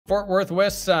Fort Worth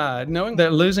West Side, knowing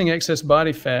that losing excess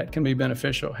body fat can be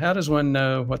beneficial. How does one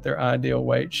know what their ideal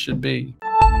weight should be?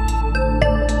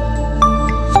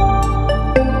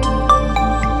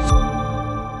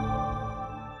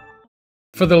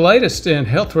 For the latest in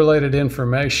health-related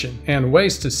information and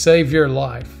ways to save your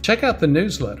life, check out the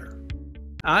newsletter.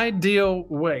 Ideal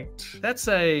weight. That's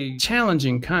a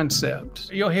challenging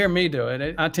concept. You'll hear me do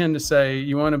it. I tend to say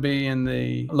you want to be in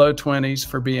the low 20s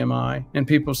for BMI, and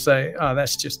people say, oh,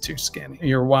 that's just too skinny.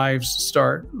 Your wives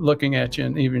start looking at you,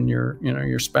 and even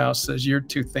your spouse says you're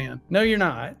too thin. No, you're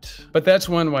not. But that's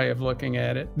one way of looking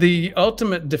at it. The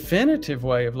ultimate definitive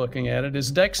way of looking at it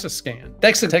is DEXA scan.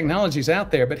 DEXA technology is out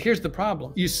there, but here's the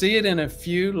problem. You see it in a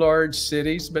few large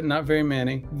cities, but not very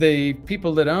many. The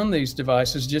people that own these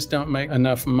devices just don't make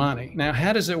enough money. Now,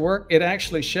 how does it work? It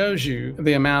actually shows you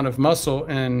the amount of muscle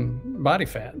and body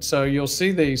fat. So you'll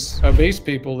see these obese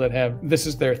people that have, this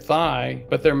is their thigh,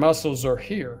 but their muscles are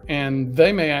here. And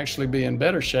they may actually be in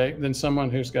better shape than someone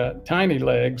who's got tiny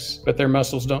legs, but their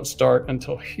muscles don't start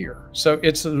until here. So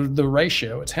it's the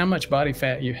ratio. It's how much body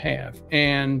fat you have.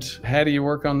 And how do you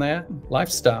work on that?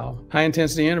 Lifestyle, high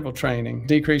intensity interval training,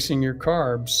 decreasing your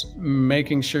carbs,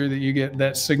 making sure that you get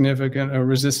that significant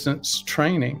resistance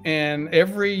training. And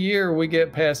every year we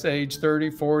get past age 30,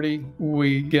 40,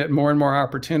 we get more and more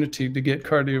opportunity to get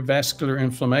cardiovascular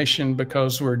inflammation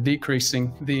because we're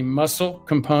decreasing the muscle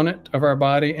component of our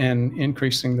body and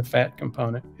increasing the fat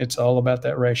component. It's all about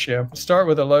that ratio. Start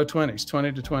with the low 20s,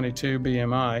 20 to 22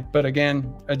 BMI, but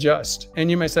again, adjust. And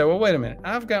you may say, well, wait a minute,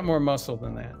 I've got more muscle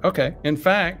than that. Okay. In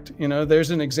fact, there's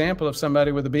an example of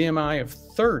somebody with a BMI of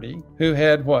 30 who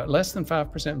had less than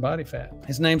 5% body fat.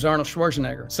 His name's Arnold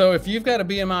Schwarzenegger. So if you've got a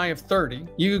BMI of 30,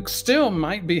 you still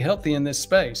might be healthy in this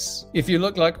space. If you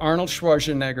look like Arnold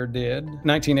Schwarzenegger did,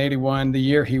 1981, the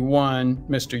year he won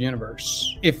Mr.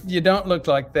 Universe. If you don't look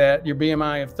like that, your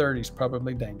BMI of 30 is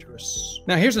probably dangerous.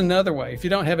 Now, here's another way. If you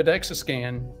don't have a DEXA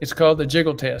scan, it's called the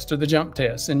Jiggle Test or the Jump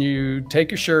Test. And you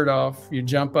take your shirt off, you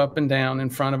jump up and down in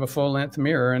front of a full-length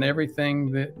mirror, and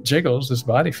everything that jiggles is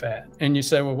body fat. And you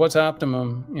say, well, what's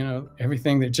optimum?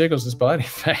 Everything that jiggles is body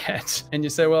fat. And you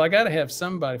say, well, I got to have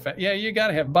some body fat. Yeah, you got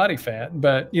to have body fat,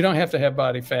 but you don't have to have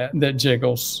body fat that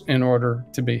jiggles in order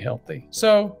to be healthy.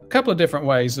 So a couple of different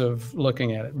ways of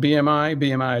looking at it.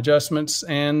 BMI adjustments,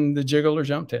 and the Jiggle or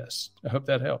Jump Test. I hope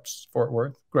that helps, Fort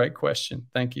Worth. Great question.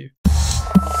 Thank you.